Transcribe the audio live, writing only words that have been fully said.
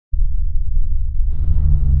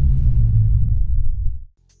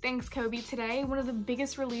Thanks, Kobe. Today, one of the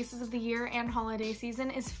biggest releases of the year and holiday season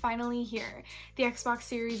is finally here. The Xbox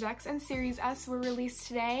Series X and Series S were released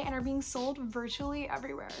today and are being sold virtually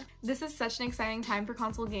everywhere. This is such an exciting time for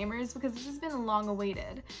console gamers because this has been long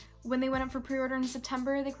awaited. When they went up for pre-order in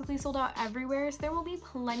September, they quickly sold out everywhere, so there will be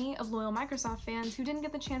plenty of loyal Microsoft fans who didn't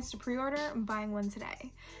get the chance to pre-order buying one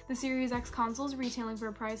today. The Series X console is retailing for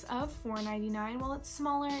a price of $499, while its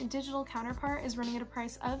smaller digital counterpart is running at a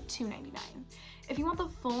price of $299. If you want the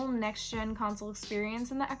full next-gen console experience,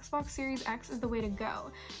 then the Xbox Series X is the way to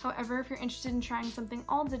go. However, if you're interested in trying something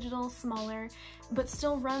all digital, smaller, but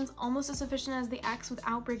still runs almost as efficient as the X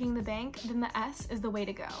without breaking the bank, then the S is the way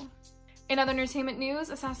to go. In other entertainment news,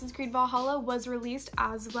 Assassin's Creed Valhalla was released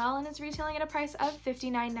as well and is retailing at a price of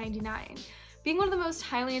 $59.99. Being one of the most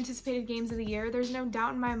highly anticipated games of the year, there's no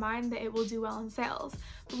doubt in my mind that it will do well in sales,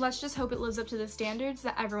 but let's just hope it lives up to the standards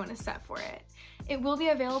that everyone has set for it. It will be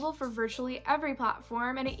available for virtually every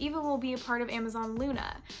platform, and it even will be a part of Amazon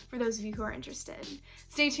Luna, for those of you who are interested.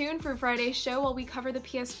 Stay tuned for Friday's show while we cover the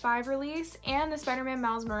PS5 release and the Spider-Man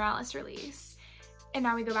Miles Morales release. And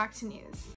now we go back to news.